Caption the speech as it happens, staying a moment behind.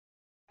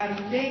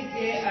and make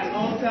there an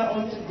altar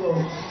unto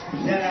God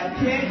that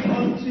appeared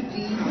unto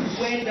thee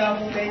when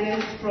thou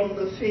fleddest from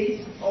the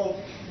face of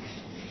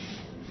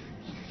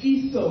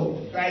Esau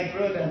thy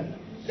brother.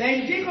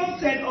 Then Jacob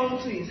said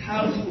unto his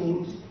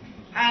household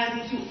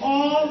and to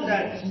all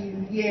that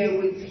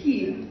were with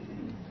him,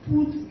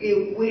 put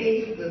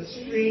away the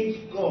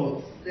strange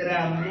gods that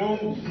are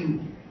among you,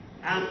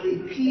 and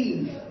be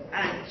clean,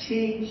 and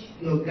change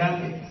your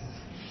garments.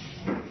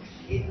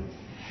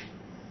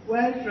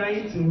 While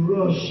trying to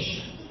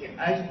rush,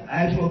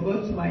 I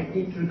forgot my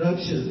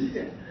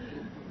introduction.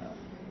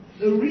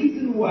 The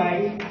reason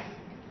why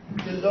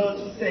the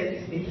Lord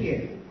sent me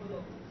here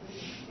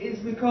is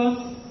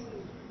because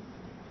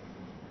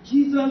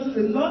Jesus,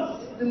 the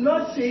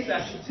Lord says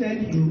I should tell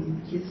you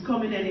He's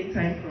coming any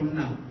time from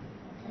now.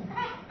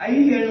 Are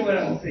you hearing what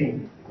I'm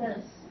saying? Yes.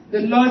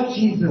 The Lord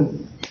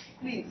Jesus.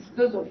 Please,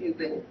 those of you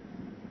there,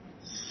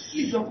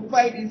 please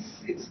occupy this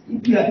seat.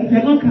 If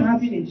you're not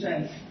having a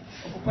child,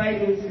 occupy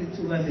those seats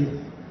over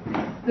there.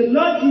 The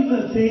Lord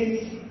Jesus says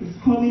He's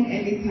coming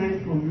any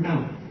time from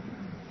now.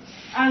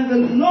 And the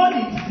Lord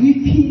is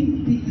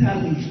weeping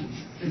bitterly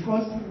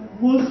because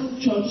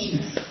most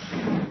churches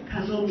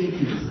cannot make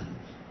it.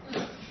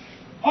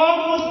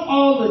 Almost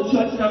all the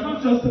churches, I'm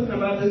not just talking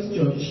about this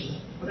church,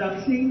 but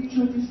I'm saying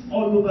churches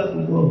all over the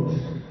world.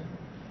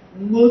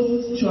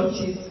 Most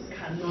churches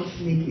cannot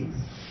make it.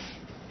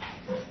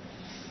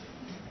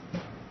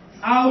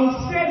 I will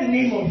say the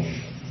name of,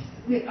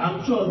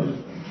 I'm sure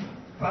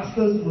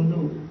pastors will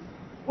know,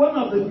 one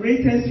of the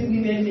greatest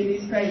women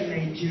ministers in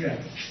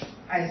Nigeria.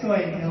 I saw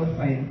in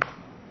Hellfire.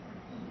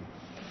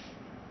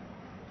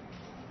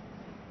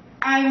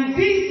 And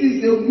this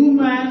is the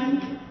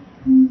woman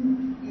who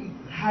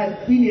has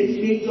been a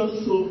major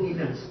soul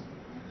winner.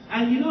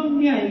 And you know,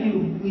 me and you,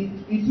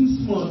 we too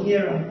small,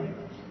 nearer.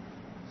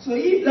 So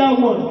if that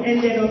one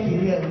ended up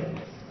in hell,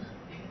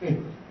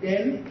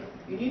 then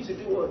you need to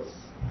do what?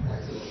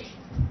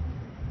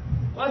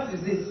 What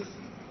is this?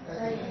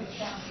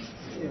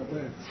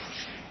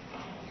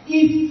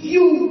 If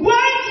you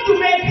want to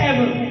make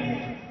heaven,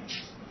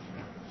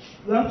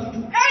 you have to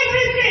do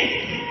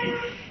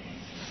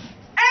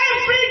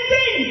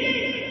everything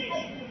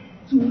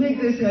to make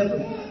this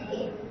heaven.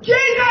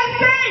 Jesus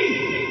says,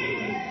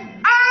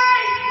 I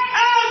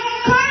am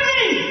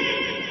coming.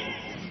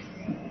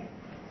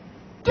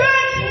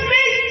 Don't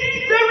miss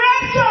the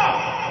rapture.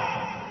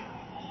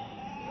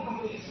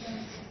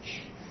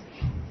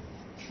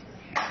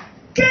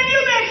 Can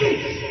you make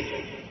it?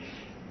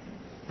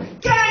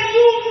 Can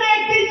you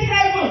make this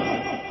heaven?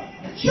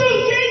 Should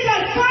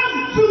Jesus come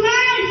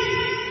tonight?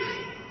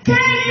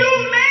 Can you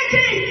make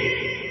it?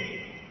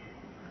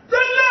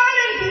 The Lord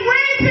is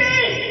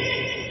weeping.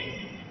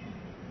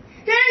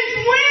 He's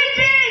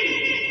weeping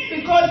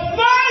because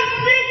most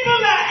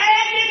people are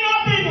ending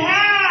up in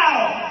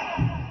hell.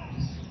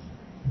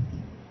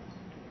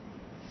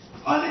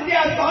 On the day I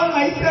found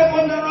myself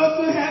on the road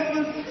to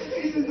heaven,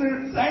 this is the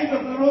sign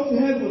of the road to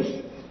heaven.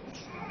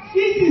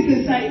 This is the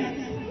sign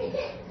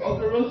of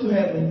the road to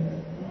heaven.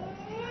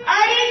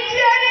 I didn't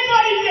see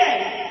anybody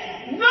there.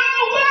 No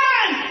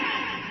one.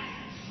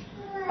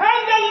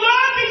 And the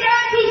Lord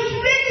began to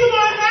speak to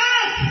my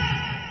heart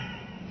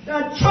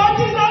that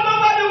churches all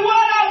over the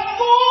world are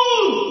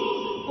full.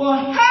 But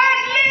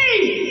hardly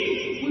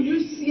will you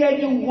see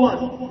anyone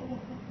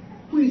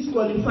who is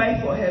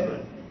qualified for heaven.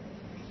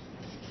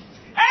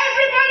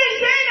 Everybody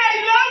saying I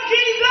love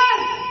Jesus.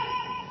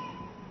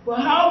 But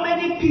how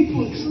many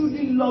people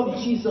truly love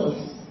Jesus?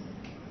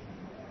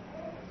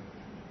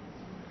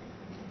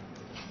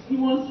 You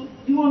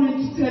want me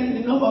to tell you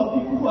the number of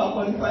people who are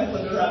qualified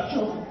for the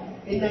rapture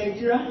in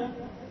Nigeria?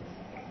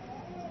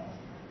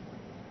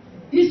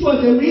 This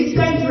was a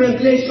recent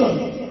revelation.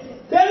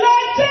 The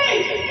Lord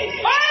says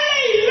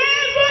only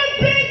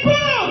 11 people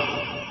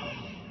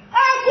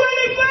are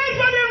qualified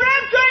for the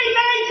rapture in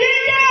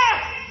Nigeria.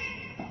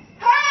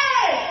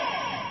 Hey!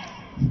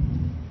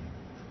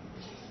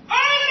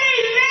 Only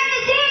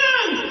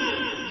 11!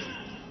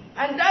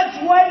 And that's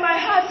why my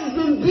heart has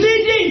been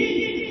bleeding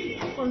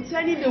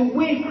concerning the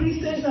way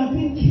Christians have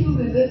been killed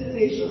in this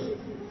nation.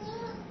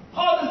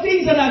 All the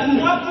things that have been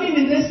happening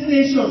in this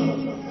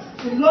nation,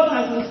 the Lord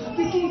has been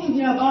speaking to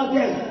me about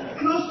them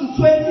close to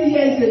 20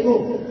 years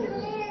ago.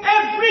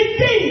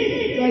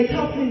 Everything that is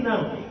happening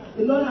now,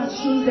 the Lord has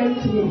shown them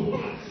to me.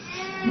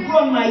 You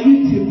go on my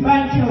YouTube,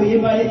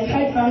 BankeOyebade,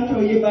 type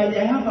BankeOyebade,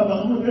 I have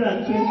about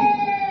 120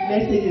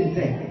 messages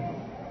there.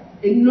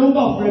 A number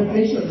of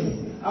revelations.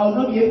 I will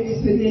not be able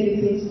to say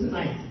many things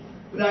tonight.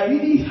 But I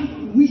really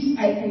wish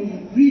I could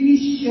really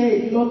share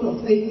a lot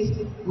of things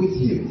with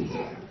you.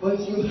 But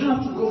you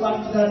have to go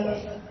back to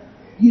that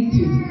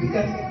YouTube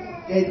because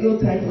there is no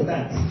time for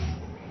that.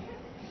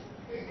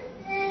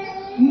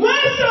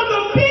 Most of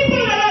the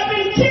people that have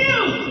been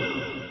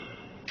killed,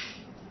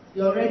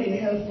 you're already in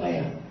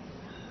hellfire.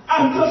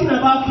 I'm talking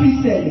about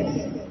Christians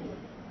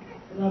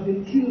that have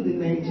been killed in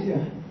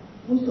Nigeria.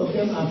 Most of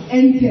them have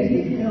entered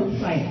in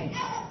hellfire.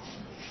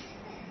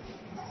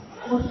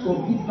 What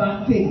forbid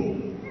bad thing?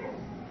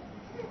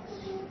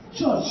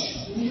 Church,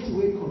 you need to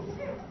wake up.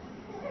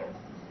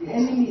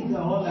 enemies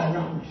are all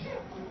around.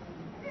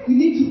 We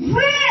need to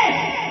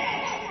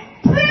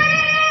pray!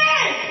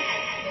 Pray!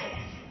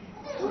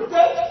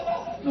 Okay?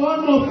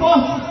 None of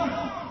us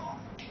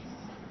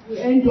will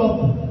end up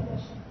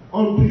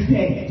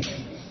unprepared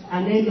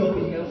and end up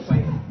in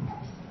hellfire.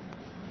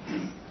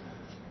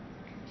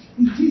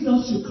 If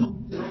Jesus should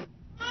come,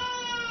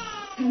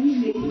 can we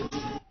make it?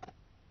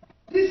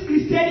 This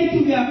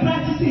Christianity we are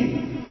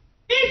practicing,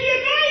 if you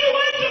know you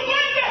want to go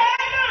to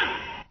heaven,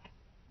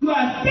 you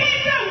are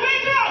Satan,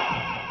 wake up!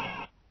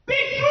 Be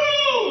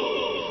true!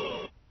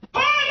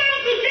 Hold on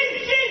to this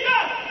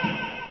Jesus!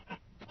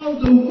 All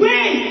the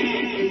way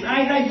is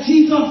either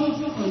Jesus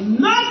or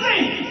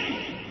nothing!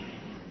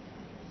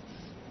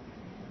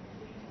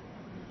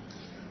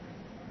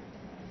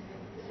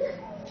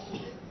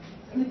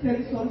 Let me tell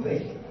you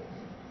something.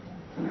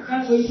 I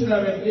can't go into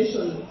that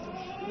revelation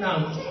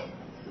now.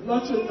 The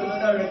Lord showed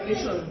another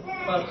revelation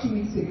about 2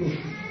 weeks ago.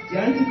 The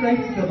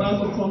Antichrist is about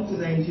to come to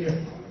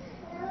Nigeria.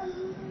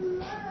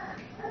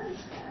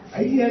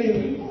 Are you hearing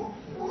me?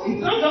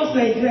 It's not just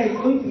Nigeria,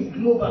 it's going to be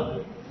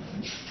global.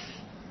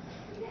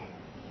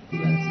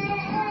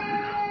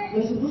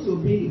 You're supposed to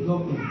obey the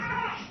government.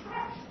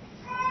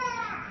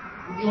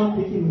 You're not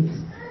taking it.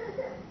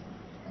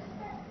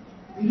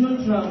 You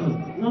don't travel.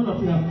 None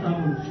of you have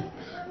traveled.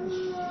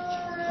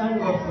 Thank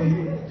God for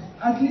you.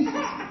 At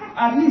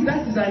least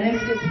that is an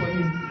escape for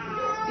you.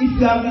 If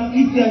you have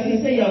been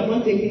saying you have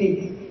not taken it,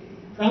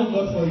 thank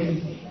God for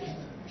you.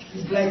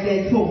 It's like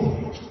there is hope.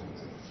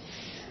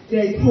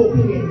 There is hope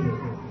here.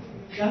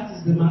 That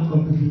is the mark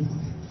of the beast.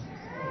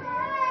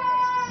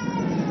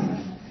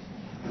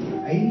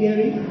 Are you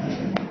hearing?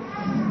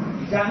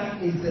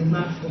 That is the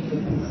mark of the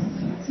beast.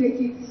 Take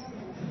it.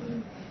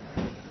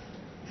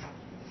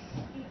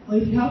 Or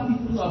if you have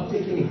people who have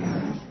taken it,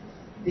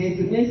 there is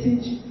a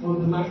message on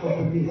the mark of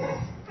the beast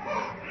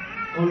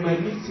on my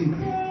YouTube.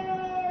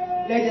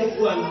 Let them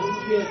go and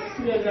do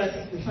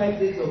 365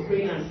 days of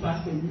praying and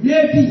fasting.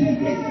 Maybe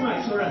there is no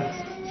assurance.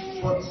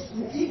 But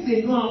if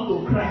they know how to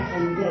cry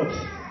on God,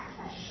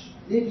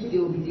 maybe they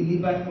will be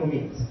delivered from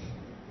it.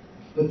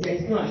 But there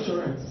is no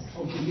assurance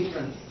of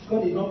deliverance.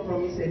 God did not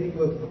promise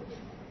anybody.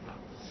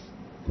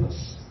 But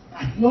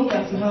as long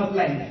as you have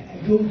life,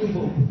 don't give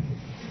up.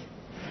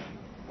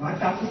 How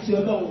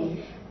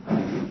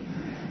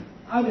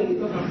do they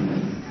talk about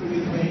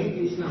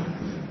English now?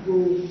 Go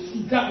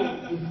sit down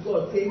with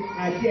God, say, I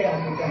dare I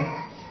will die.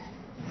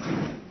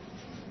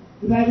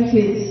 The Bible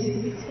says,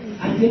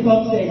 and Jacob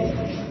said,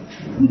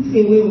 put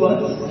away what?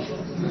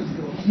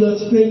 Your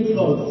strange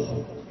gods.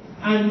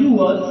 And do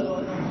what?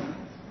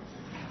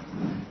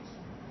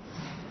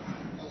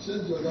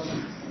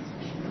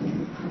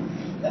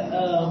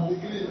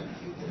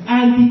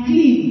 And be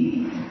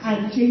clean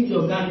and change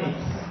your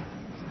garments.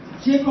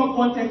 Jacob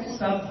wanted to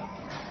serve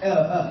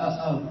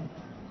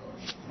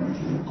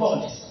God.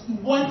 He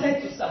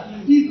wanted to serve.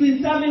 He's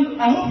been serving.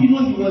 I hope you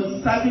know he was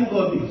serving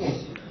God before.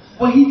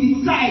 But he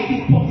decided, he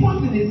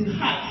proposed in his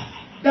heart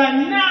that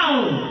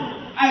now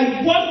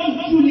I want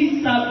to truly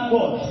serve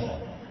God.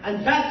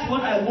 And that's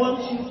what I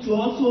want you to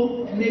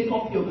also make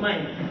up your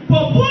mind.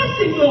 Propose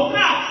in your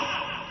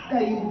heart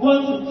that you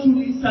want to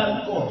truly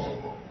serve God.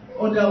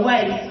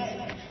 Otherwise,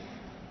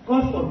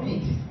 God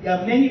forbid, there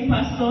are many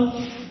pastors,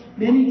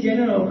 many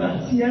general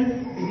overseers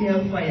in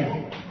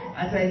hellfire.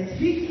 As I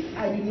speak,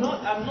 I'm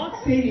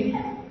not saying it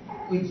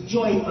with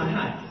joy in my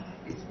heart.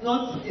 It's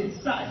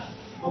sad.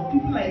 But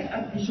people like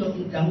Archbishop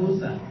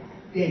Idahosa,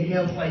 they're in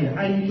hellfire,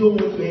 and you don't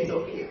want to end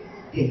up here.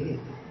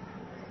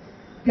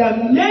 There are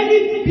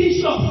many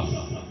bishops,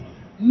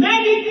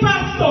 many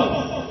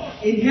pastors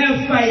in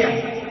hellfire.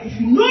 If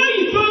you know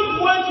you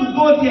don't want to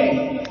go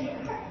there,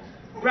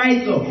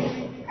 rise up.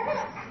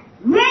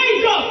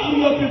 Rise up in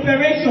your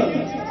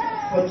preparations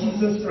for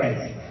Jesus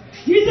Christ.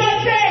 Jesus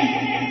says,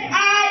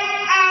 I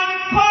am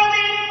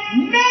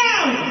coming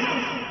now.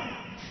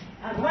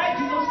 And why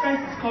Jesus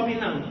Christ is coming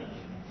now?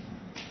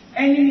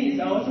 Enemies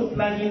are also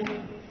planning,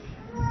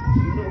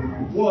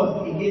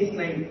 war against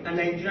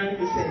Nigerian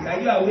Christians. Are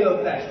you aware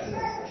of that?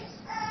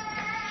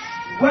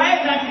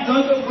 While that is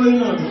also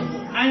going on,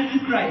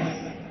 Antichrist,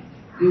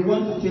 they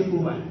want to take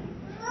over.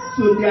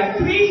 So there are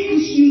 3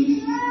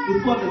 issues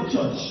before the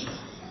church.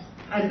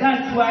 And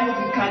that's why we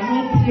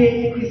cannot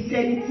play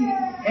Christianity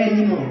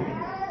anymore.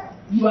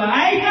 You are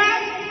either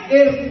a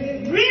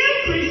real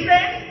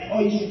Christian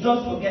or you should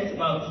just forget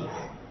about it.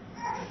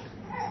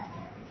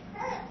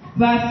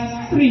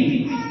 Verse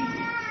 3.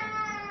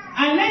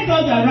 And let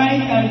us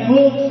arise and go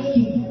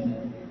to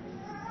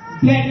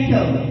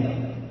Bethel,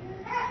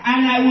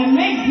 and I will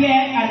make there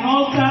an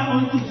altar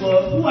unto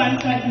God, who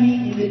answered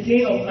me in the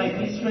day of my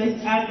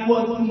distress, and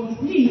was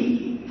with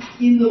me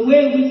in the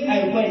way which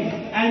I went.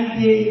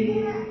 And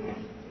they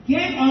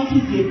gave unto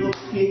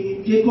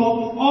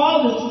Jacob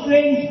all the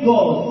strange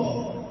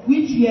gods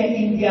which were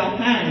in their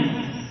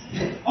hands,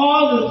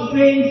 all the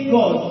strange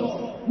gods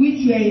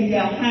which were in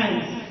their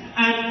hands,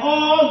 and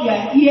all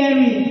their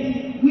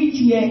earrings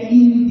which were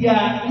in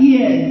their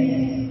ears.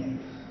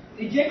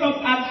 Did Jacob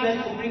ask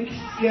them to bring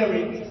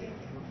earrings?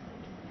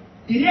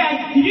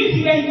 Did you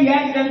see when he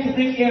asked them to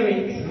bring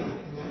earrings?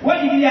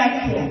 What did he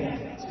ask for?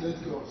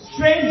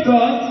 Strange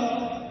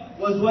gods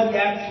was what they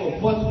asked for.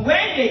 But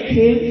when they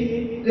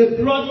came,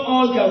 they brought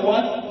all their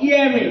what?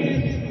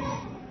 Earrings.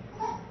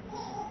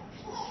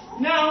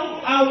 Now,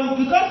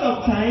 because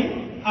of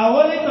time, I'll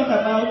only talk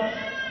about,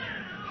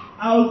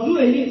 I'll do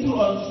a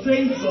little on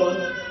strange gods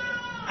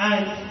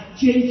and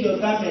change your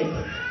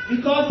garment.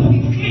 Because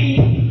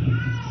quickly,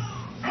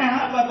 I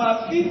have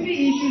about 50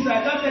 issues.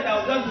 I just said I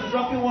will just be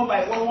dropping one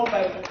by one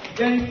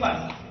very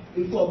fast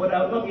before, but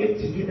I will not be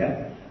able to do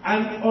that.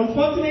 And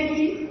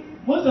unfortunately,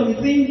 most of the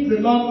things the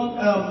Lord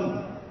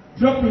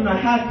dropped in my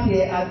heart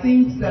here are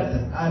things that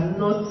are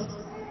not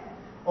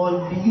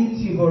on the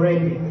YouTube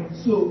already.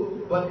 So,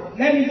 but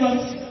let me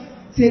just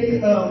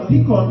pick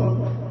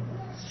on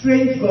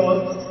strange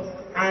gods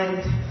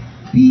and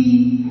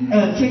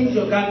change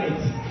your garment,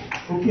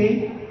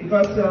 okay?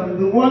 Because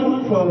the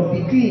one for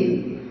be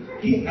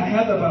clean, I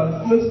have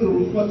about close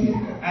to 40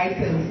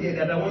 items here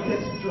that I wanted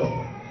to drop.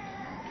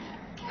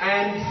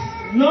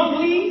 And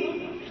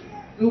normally,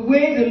 the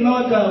way the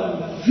Lord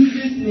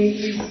uses me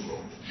is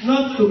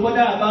not to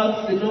bother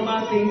about the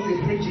normal things they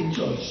preach in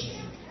church.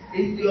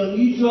 It's the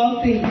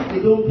unusual things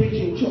they don't preach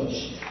in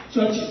churches.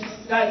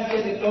 That's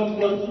where the Lord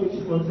wants me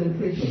to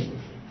concentrate on.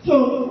 So,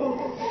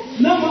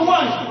 number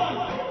one,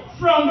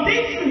 from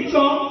this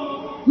scripture,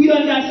 we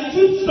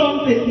understood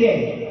something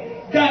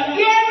here. That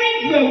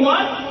earrings were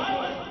what?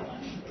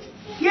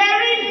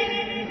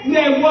 Earrings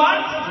were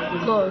what?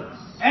 God.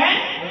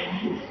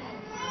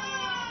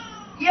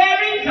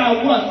 Earrings are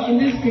what in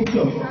this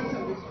scripture?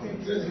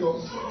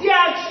 They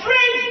are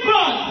strange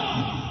gods.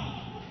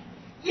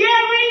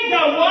 Earrings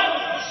are what?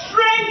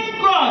 Strange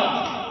gods.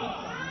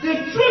 The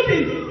truth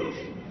is,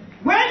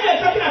 when you're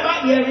talking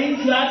about earrings,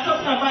 you are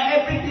talking about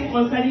everything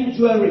concerning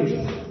jewelry.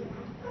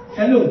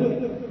 Hello?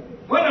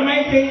 What am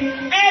I saying?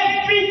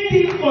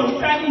 Everything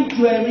concerning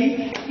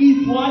jewelry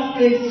is what?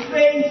 A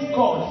strange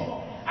god.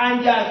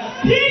 And there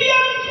are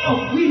billions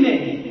of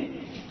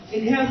women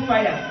in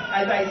hellfire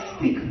as I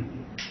speak.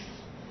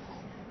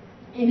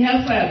 In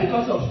hellfire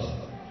because of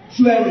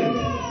jewelry.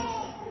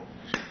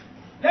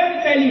 Let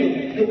me tell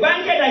you, the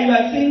banker that you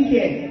are seeing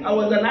here, I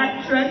was an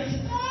actress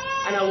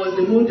and I was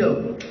a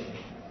model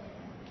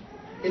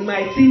in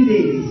my teen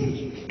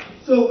days.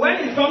 So when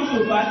it comes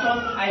to fashion,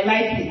 I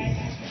like it.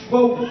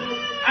 But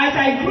as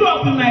I grew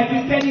up in my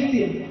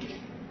Christianity,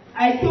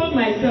 I told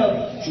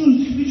myself,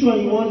 choose which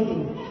one you want to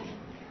do.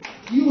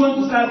 You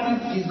want to serve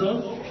this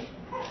Jesus?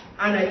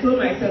 And I told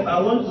myself, I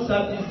want to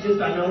serve this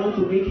Jesus and I want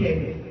to make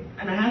heaven.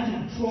 And I had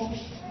to drop.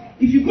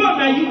 If you go on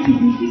my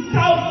YouTube, you see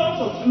thousands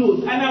of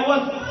clothes. And I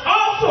was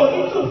also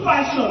into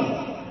fashion.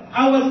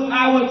 I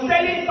was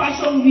selling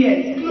fashion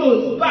wear,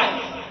 clothes,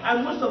 bags,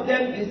 and most of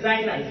them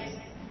designers.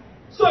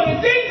 So the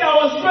things I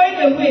was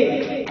throwing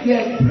away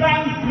were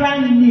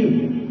brand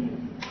new.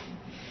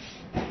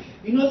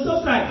 You know, so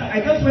sad.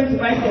 I just went to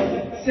buy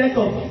some set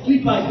of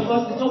slippers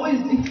because it's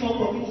always difficult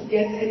for me to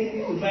get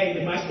anything to buy in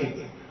the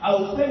market. I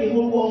will spend a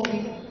whole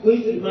week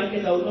going to the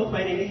market. I will not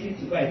find anything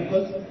to buy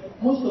because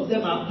most of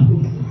them are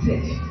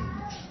polluted.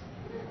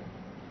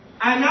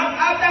 And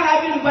after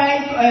having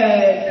bought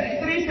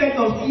 3 sets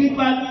of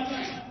slippers,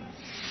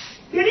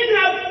 they didn't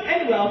have.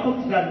 Anyway, I'll come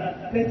to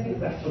that. Let's do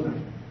that for now.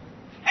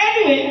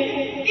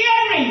 Anyway,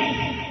 earrings.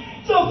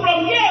 So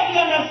from here we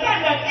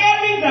understand that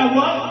earrings are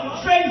what?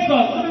 Strange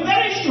gods. To be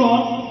very sure,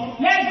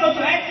 let's go to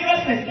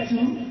Exodus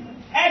 32.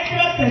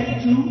 Exodus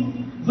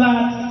 32,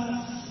 verse.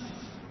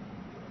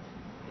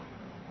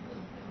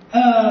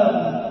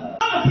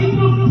 All the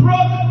people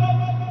broke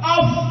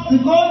off the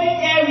golden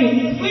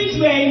earrings, which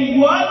were in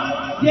what?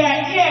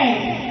 Their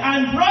ears,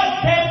 and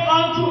brought them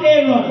unto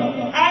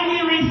Aaron. And he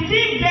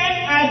received them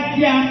at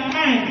their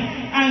hands,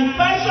 and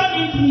fashioned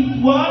it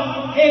with what?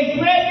 A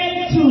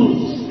graving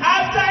tool.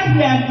 After he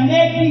had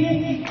made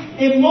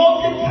it a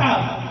molten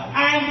calf.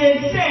 And they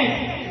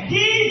said,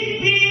 This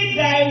be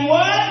thy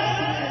word?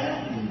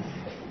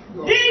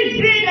 This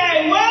be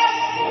thy word?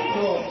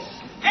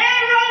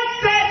 Aaron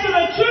said to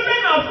the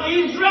children of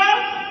Israel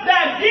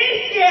that this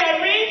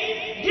earring,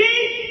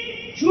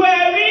 this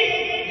jewelry,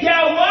 they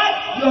are what?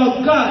 Your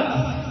gods.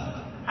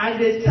 And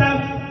they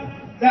served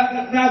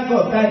that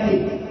God that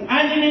day.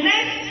 And in the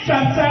next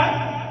chapter,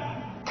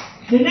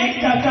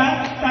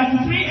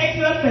 33,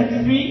 Exodus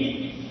 33,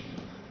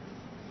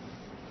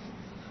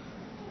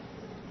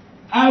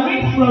 I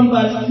read from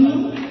verse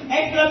 2,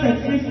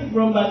 Exodus 33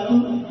 from verse 2.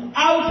 I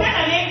will send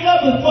an angel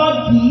before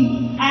thee,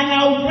 and I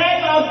will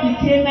drive out the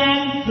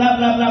Canaan, blah,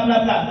 blah, blah,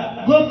 blah,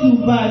 blah. Go to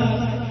verse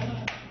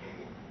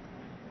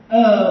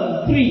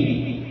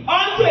 3.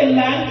 Unto a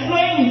land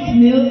flowing with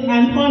milk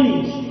and honey.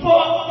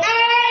 For I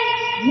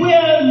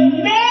will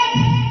not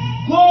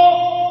go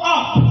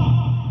up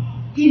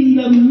in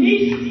the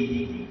midst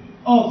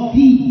of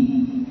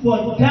thee, for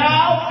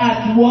thou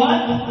art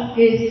what?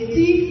 A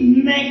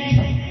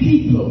stiff-necked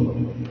people.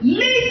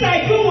 Least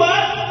I do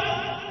what?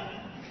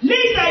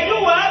 Least I do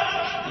what?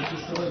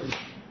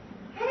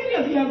 How many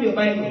of you have your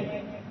Bible?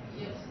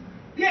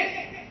 Yes.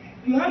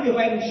 You have your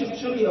Bible.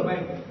 Show me your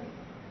Bible.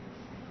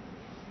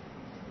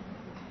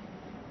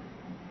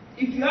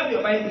 If you have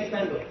your Bible,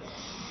 stand up.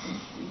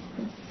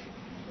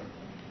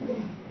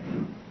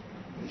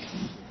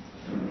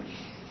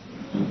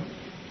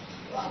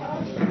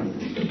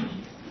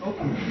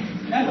 Okay,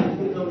 that's a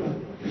good number.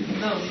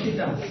 Now sit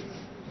down.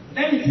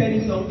 Let me tell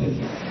you something.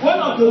 One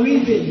of the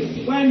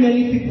reasons why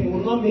many people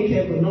will not make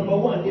heaven, number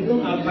one, they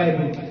don't have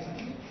Bible.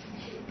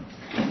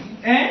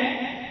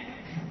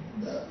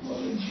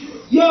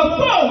 Your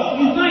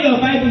phone is not your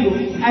Bible.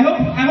 I hope,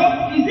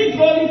 is it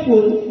holy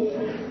phone?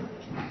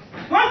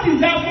 What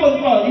is that phone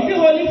called? Is it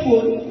holy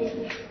phone?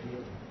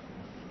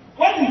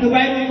 What is the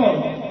Bible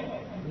called?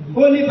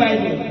 Holy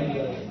Bible.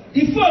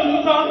 The phone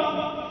is called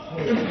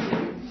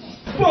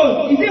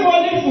phone. Is it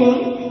holy phone?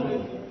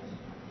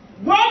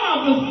 One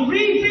of the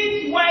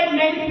reasons why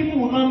many people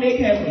will not make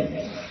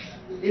heaven,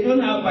 they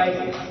don't have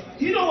Bible.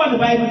 Do you know what the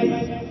Bible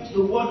is?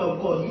 The Word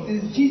of God.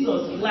 It is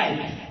Jesus'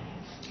 life.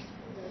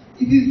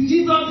 It is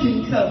Jesus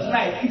himself,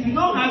 life. If you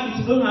don't have it,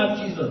 you don't have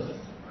Jesus.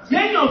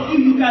 Many of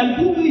you can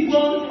do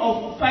wisdom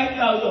of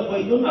 5,000,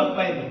 but you don't have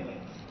Bible.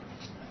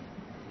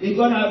 May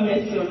God have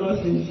mercy on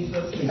us in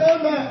Jesus' name.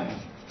 Amen.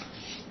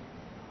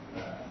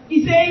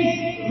 He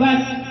says,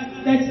 verse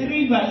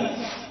 33,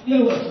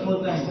 here was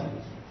more than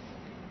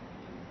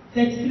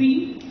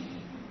 33.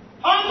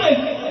 Also,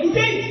 he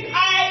says,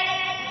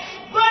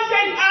 God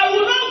said, I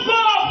will not go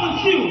up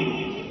with you.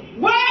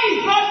 Why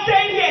is God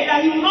saying here that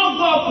he will not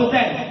go up with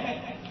them?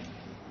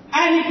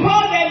 And he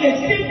called them the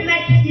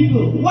stiff-necked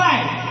people.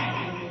 Why?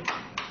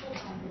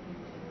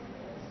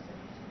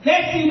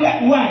 Let's see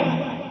why.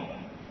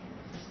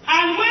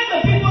 And when the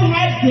people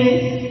heard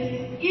this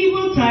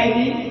evil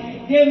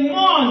tidings, they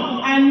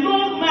mourned, and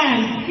no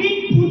man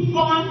did put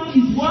on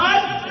his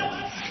word.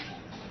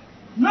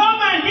 No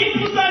man did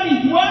put on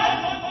his word.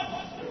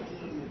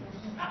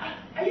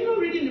 Are you not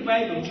reading the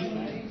Bible?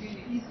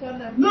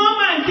 No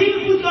man did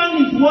put on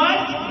his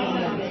word.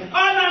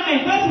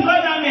 Ornament. What is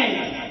ornament?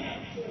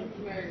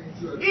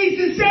 It's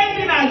the same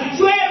thing as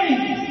jewelry.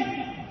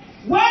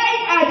 Why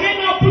are they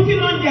not putting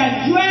on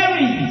their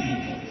jewelry?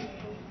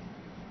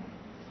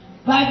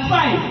 Verse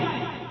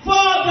 5.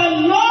 For the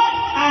Lord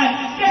had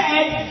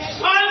said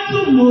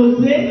unto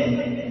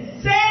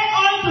Moses, say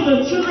unto the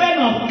children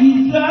of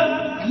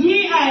Israel,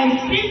 ye are a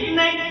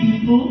stiff-necked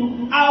people.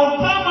 I will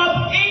come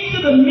up into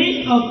the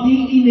midst of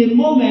thee in a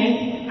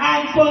moment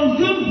and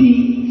consume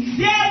thee.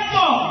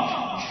 Therefore,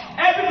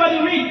 everybody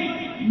read.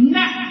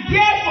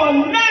 Therefore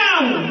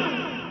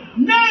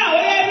now,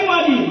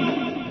 everybody,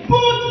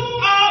 put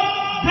off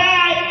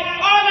thy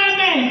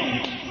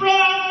ornament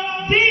from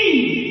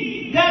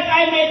thee, that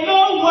I may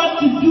know what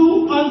to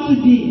do unto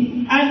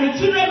thee. And the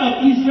children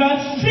of Israel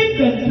stripped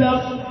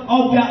themselves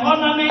of their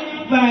ornament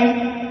by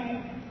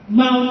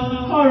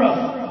Mount Horeb.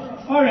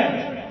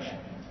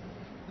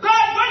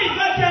 God, what did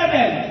God tell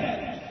them?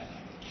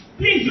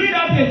 Please read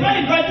up here. What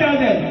did God tell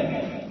them?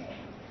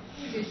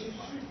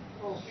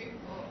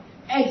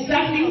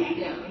 Exactly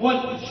what?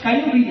 Can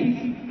you read it?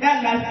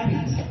 That last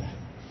bit.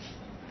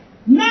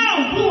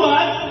 Now do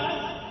what?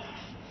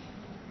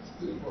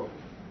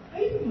 Are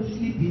you people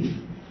sleeping?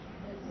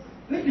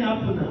 What can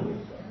happen now?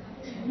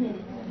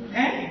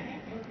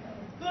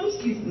 Don't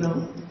sleep now.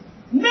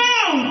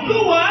 Now do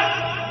what?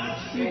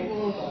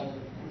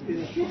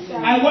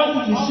 I want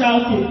you to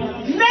shout it.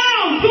 Now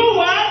do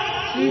what?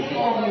 Strip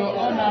off your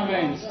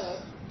ornaments.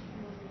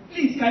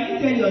 Please, can you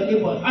tell your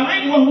neighbor? Am I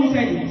the one who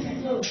said it?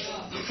 No.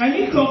 Can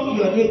you talk to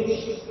your neighbor?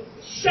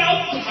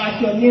 Shout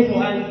at your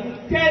neighbor and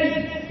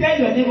tell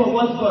your neighbor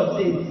what God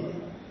says.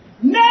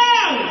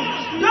 Now!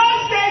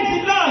 Thus says the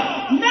Lord.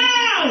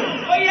 Now!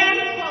 Oh yeah?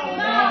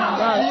 Now!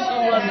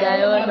 Strip off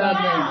your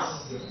ornaments.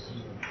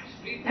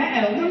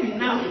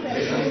 Now.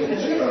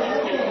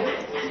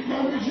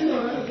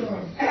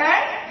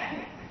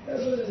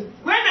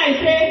 When I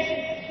say,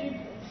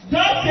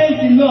 thus says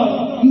the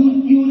Lord,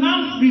 you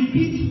now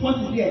repeat what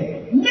is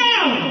there.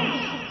 Now!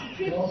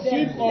 Strip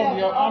off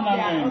your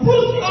ornaments.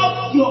 Put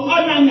up your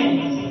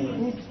ornaments.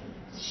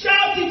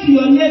 Shout it to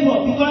your neighbor,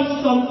 because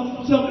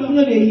some people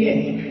know they hear.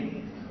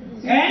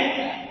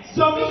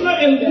 Some people know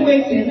they will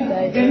wait.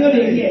 They know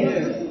they hear.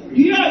 Do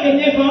you have a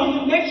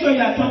neighbor? Make sure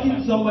you are talking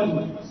to somebody.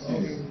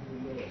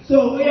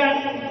 So we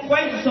are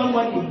pointing to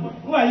somebody.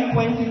 Who are you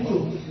pointing to?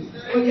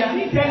 Oh yeah,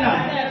 tell her.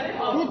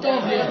 Put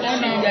off your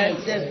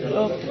ornaments.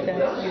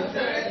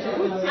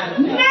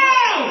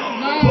 Now!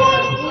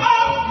 Put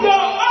up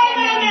your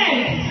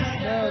ornaments.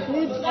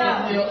 Put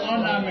off your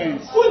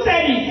ornaments. Who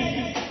said it?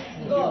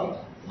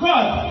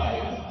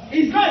 God.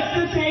 Is God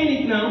still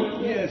saying it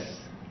now? Yes.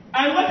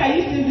 And what are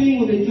you still doing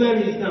with the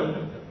jewelry now?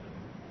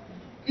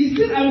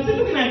 I'm still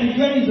looking at the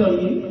jewelry on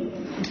you.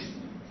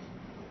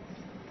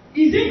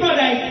 Is it God?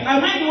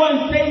 Am I the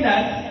one saying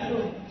that?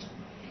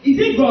 Is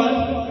it God?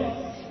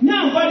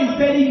 Now God is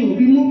telling you,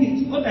 remove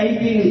it. What are you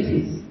doing with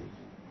it?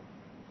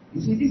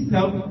 You see, this is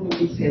how people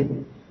make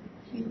heaven.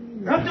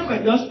 Rapture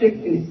can just take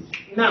place.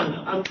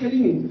 Now, I'm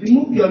telling you,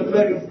 remove your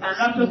jewelry and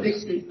rapture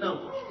takes place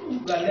now. You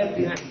are left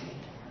behind.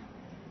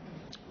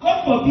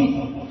 God forbid.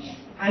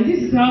 And this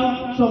is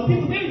how some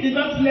people, maybe they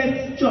just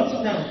left church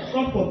now.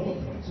 God forbid.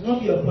 will not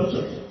be your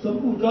portion. Some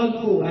people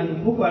just go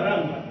and Boko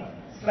Haram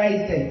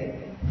strike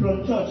them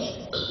from church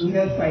to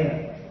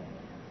hellfire.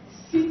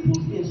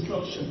 Simple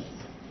instructions.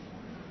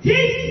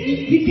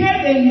 This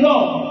became a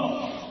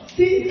law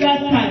since that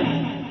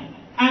time.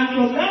 And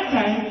from that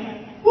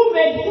time, who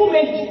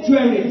made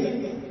jewelry?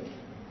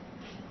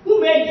 Who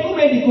made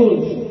the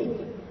gold?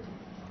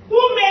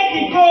 Who made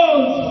the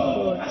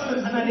gold?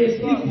 And they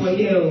sleep for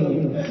you.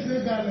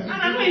 And I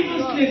don't even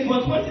sleep,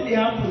 but what did they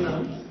happen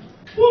now?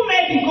 Who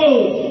made the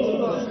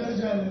gold?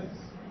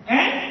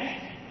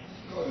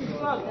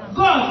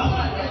 God.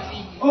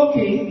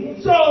 Okay.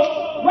 So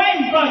why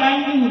is God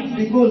angry with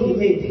the gold he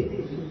made?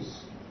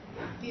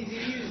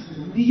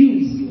 The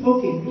use.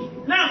 Okay.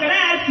 Now can I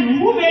ask you,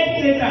 who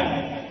made Satan?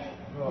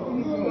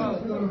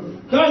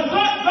 Does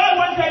God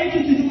want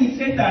anything to do with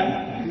Satan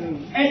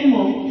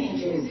anymore?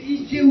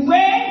 The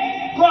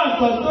way God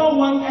does not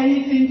want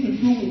anything to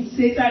do with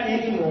Satan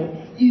anymore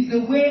is the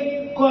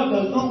way God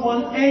does not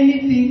want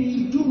anything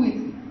to do with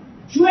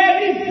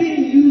jewelry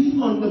being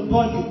used on the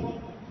body.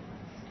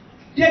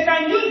 They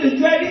can use the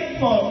jewelry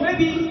for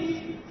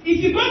maybe, if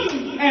you go to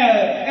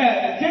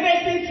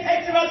Genesis,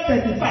 Exodus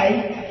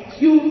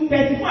 35, you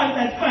 34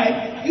 and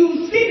 35,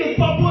 you see the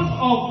purpose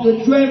of the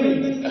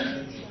jewelry.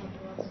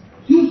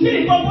 You see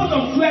the purpose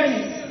of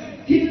jewelry.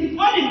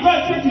 What did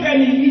God say to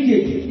them in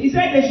Egypt? He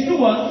said they should do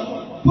what?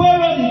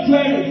 Borrow the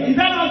jewelry. Is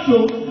that not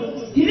so?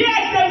 Did he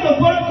ask them to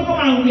borrow to come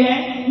and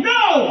wear?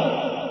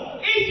 No!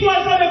 It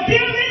was for the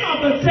building of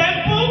the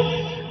temple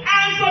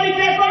and for the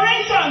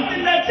decorations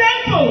in the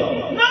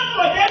temple, not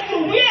for them to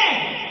wear.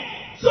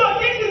 So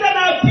this is an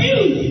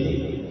abuse.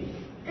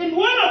 In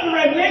one of the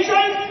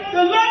revelations,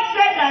 the Lord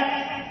said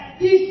that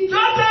his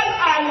daughters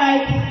are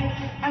like,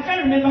 I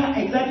can't remember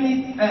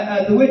exactly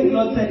the way the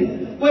Lord said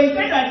it, but he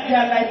said that they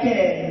are like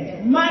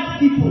mad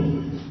people.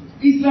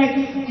 It's like,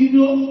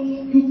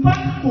 you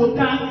pack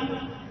quota,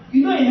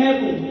 in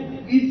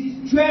heaven,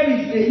 it's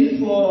jewelry they use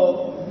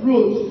for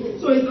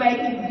roads. So it's like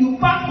you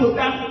pack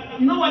quota,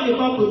 you know what they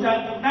call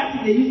quota?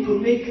 That's they use to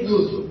make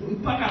roads. You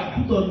pack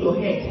and put on your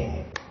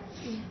head.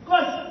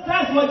 Because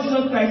that's what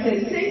Jesus Christ said.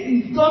 He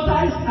says his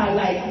daughters are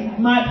like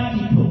mad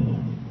people.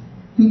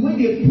 The way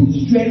they put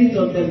jewelry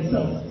on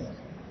themselves.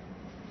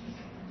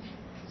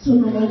 So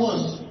number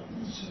one,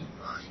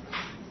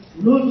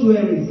 no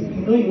jewelry.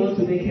 You want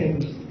to make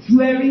heaven.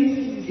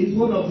 Jewelry is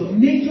one of the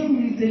major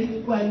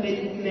reasons why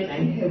many women are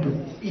in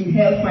heaven, in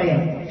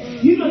hellfire.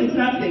 You know the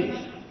same thing.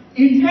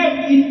 In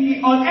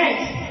heaven, on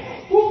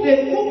earth, who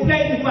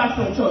plays the part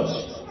for church?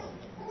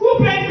 Who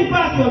plays the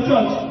part for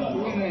church?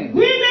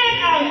 Women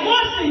are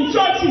most in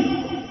churches,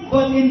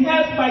 but in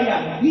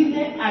hellfire,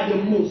 women are the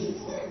most.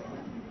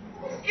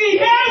 In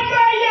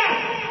hellfire,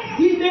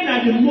 women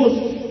are the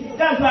most.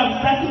 That's why I'm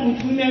starting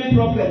with women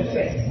problems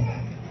first.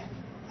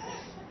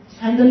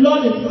 And the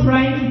Lord is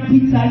crying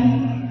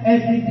bitterly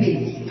every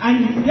day.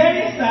 And it's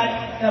very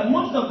sad that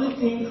most of these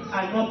things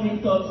are not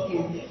being taught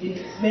in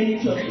many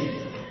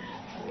churches.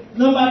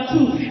 Number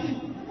two,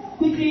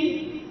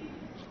 quickly,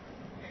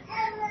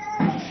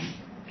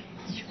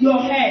 your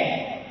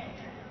hair.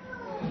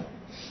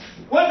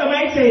 What am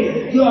I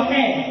saying? Your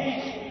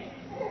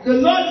hair. The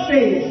Lord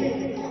says,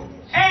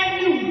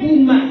 any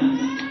woman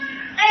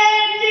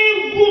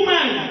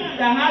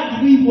that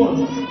has weave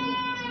on,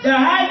 that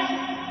has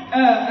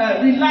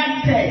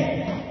relaxed hair,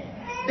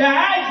 that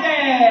has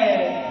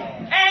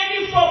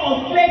any form of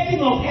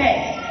plaiting of hair,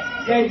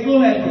 there is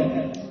no heaven.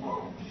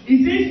 Is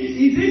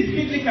this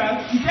biblical?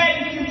 Is there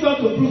any scripture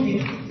to prove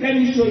it? Let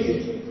me show you.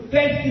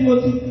 1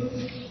 Timothy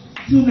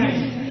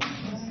 2:9.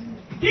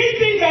 These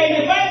things are in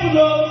the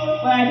Bible,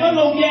 but I don't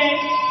know where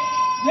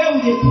we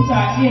they put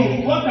our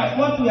ears. What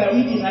we are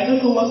reading, I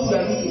don't know what we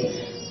are reading.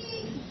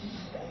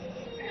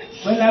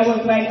 When I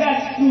was like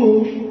that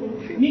too,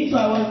 me too,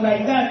 I was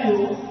like that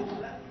too.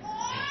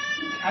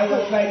 I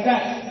was like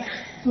that.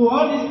 So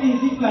all these things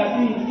people are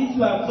doing, me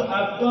too,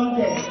 I've done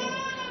them.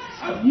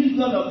 I've used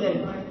all of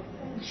them.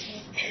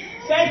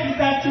 1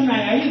 Peter 2:9,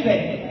 are you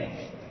there?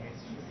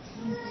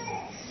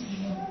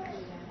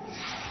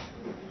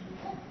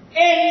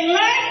 In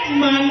like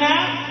manner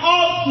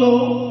also,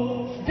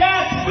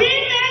 that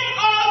women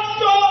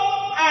also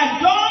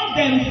adorn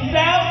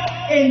themselves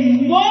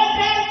in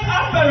modest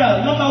apparel.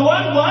 Number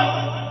one, what?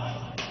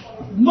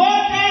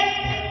 Modest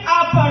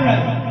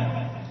apparel.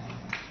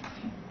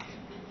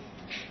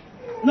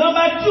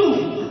 Number two,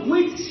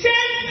 with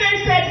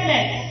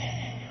shamefacedness.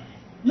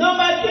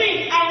 Number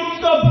three, and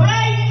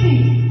sobriety.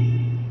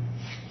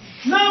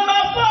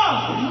 Number four,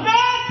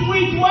 not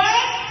with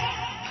what?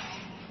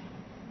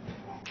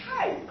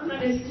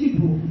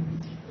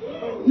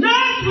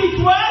 Not with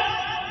what?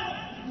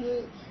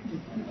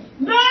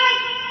 Not.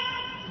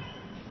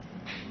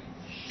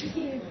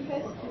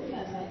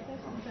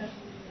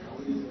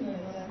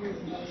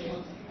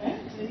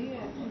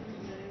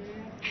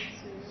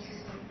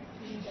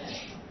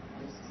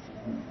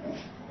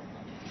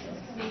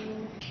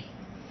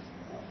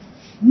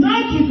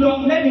 Not with what?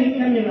 Let me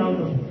now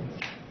know.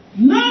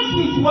 Not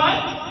with what?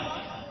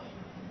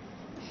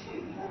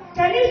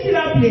 Can you see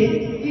that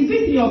place? Is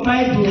it in your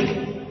Bible?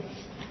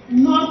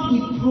 Not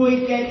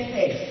braided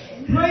hair.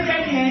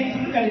 Braided hair, if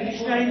you look at the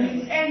dictionary,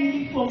 means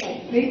any form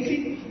of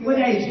plaiting,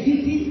 whether it's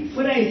beading,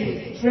 whether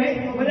it's with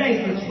thread, whether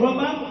it's with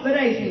rubber, whether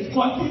it's with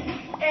cotton,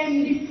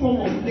 any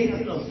form of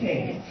plaiting of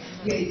hair,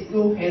 there is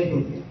no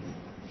heaven.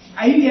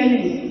 Are you hearing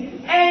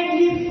me?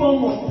 Any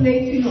form of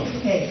plaiting of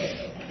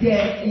hair,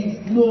 there is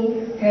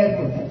no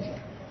heaven.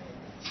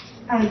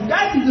 And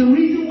that is the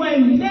reason why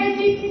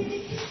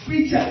many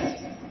preachers,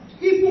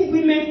 even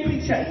women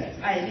preachers,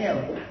 are in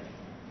hell.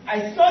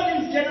 I saw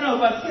this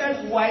general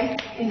overseer's wife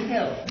in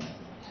hell.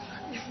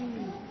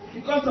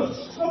 Because of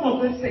some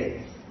of these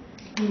things,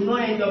 you will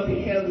not end up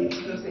in hell in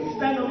Jesus' name.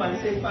 Stand up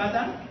and say,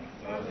 Father,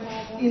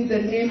 in the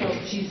name of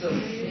Jesus,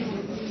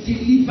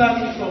 deliver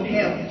me from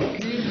hell.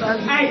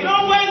 I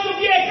don't want to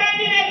be a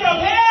candidate of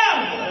hell.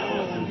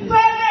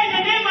 Father, in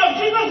the name of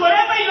Jesus,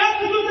 whatever you have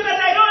to do so that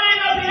I don't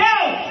end up in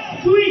hell,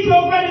 do it,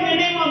 oh God, in the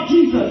name of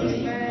Jesus.